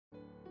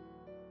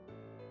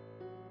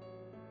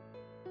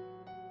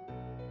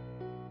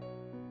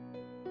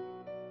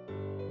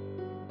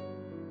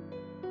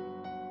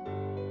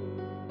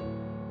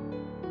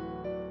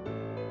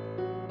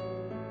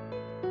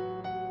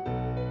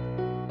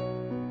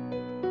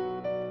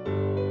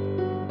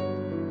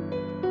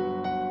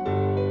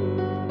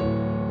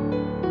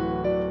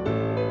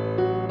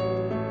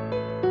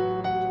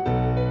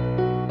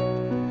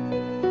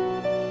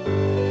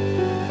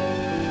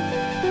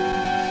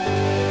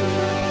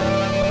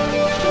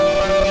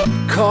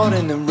Caught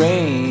in the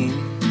rain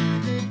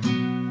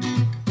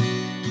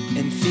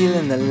and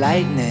feeling the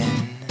lightning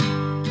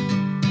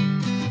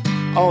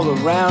all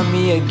around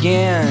me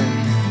again,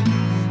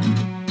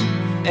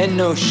 and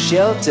no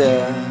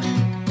shelter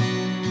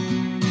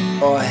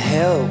or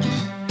help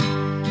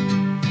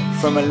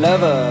from a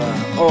lover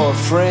or a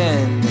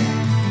friend.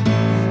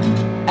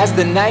 As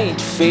the night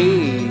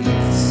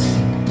fades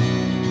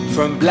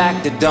from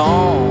black to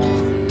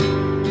dawn,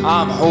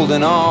 I'm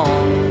holding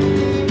on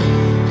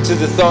to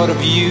the thought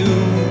of you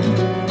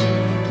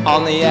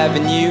on the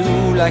avenue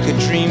like a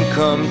dream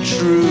come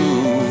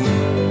true.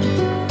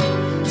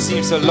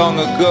 Seems so long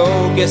ago,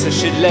 guess I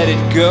should let it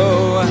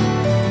go.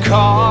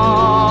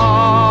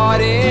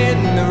 Caught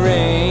in the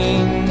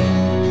rain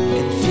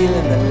and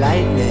feeling the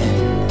lightning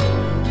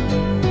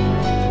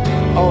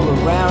all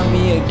around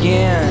me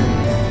again,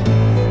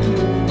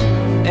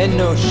 and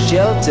no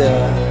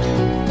shelter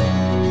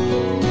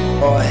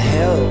or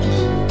help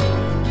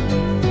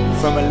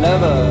from a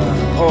lover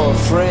or a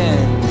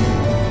friend.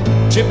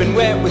 Dripping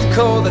wet with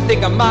cold, I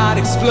think I might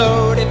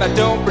explode if I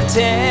don't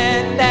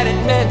pretend that it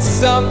meant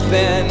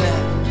something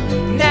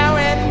now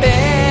and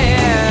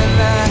then.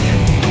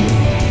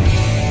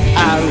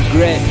 I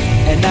regret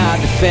and I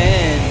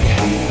defend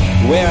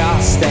where I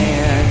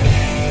stand,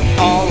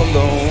 all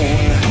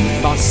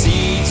alone, my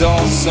seeds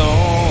all sown.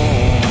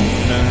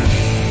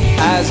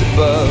 As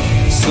above,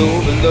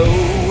 so below,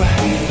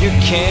 you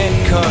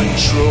can't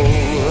control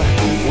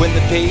when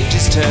the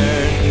pages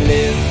turn.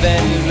 Live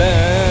and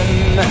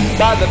learn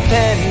by the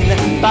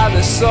pen, by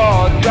the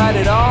sword, write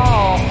it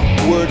all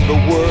word for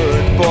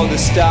word for the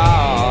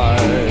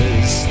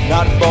stars,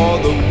 not for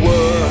the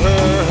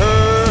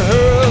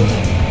world.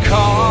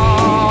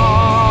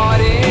 Caught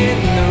in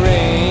the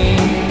rain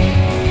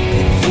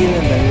and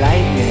feeling the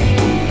lightning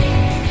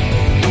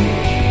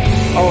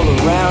all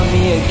around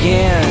me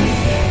again,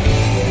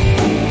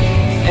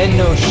 and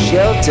no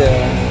shelter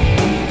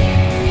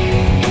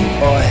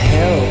or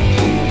help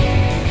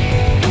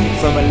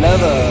from a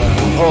lover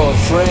or a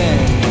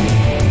friend.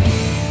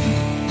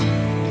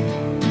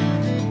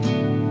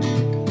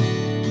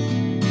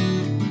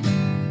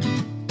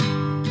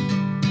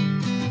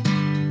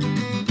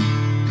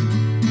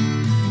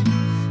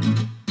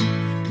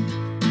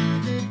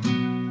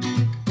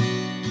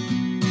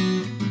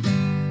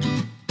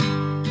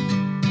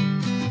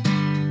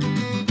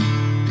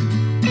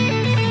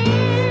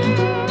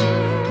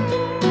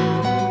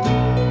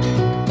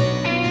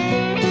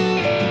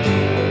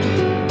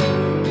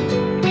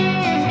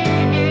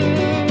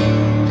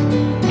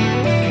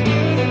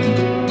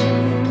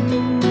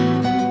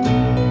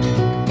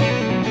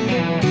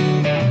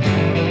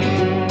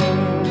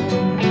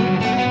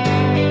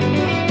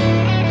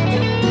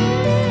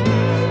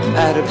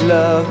 Out of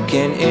luck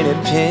and in a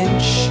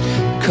pinch,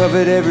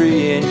 covered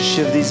every inch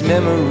of these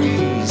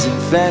memories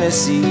and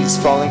fantasies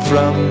falling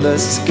from the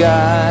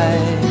sky.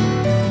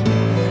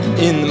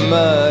 In the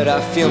mud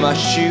I feel my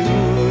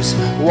shoes,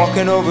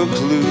 walking over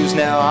clues.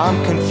 Now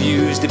I'm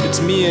confused if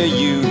it's me or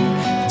you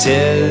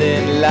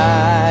telling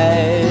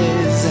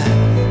lies.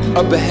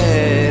 Up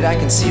ahead I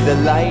can see the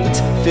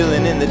light,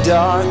 filling in the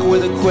dark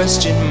with a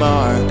question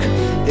mark.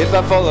 If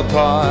I fall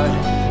apart,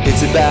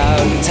 it's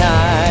about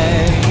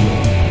time.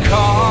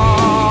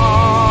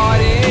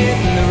 Caught in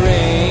the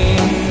rain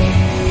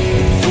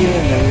and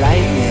feeling the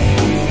lightning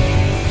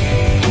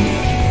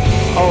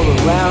all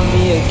around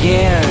me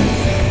again,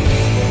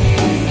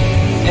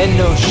 and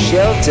no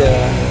shelter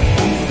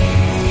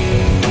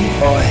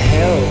or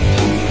help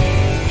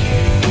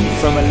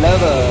from a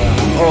lover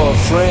or a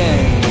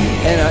friend.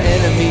 And our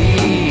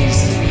enemies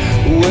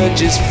were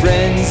just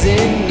friends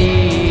in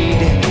need.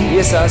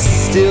 Yes, I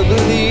still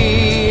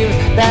believe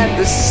that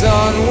the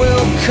sun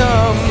will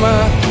come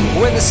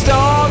when the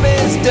storm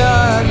is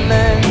done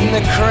and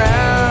the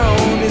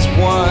crown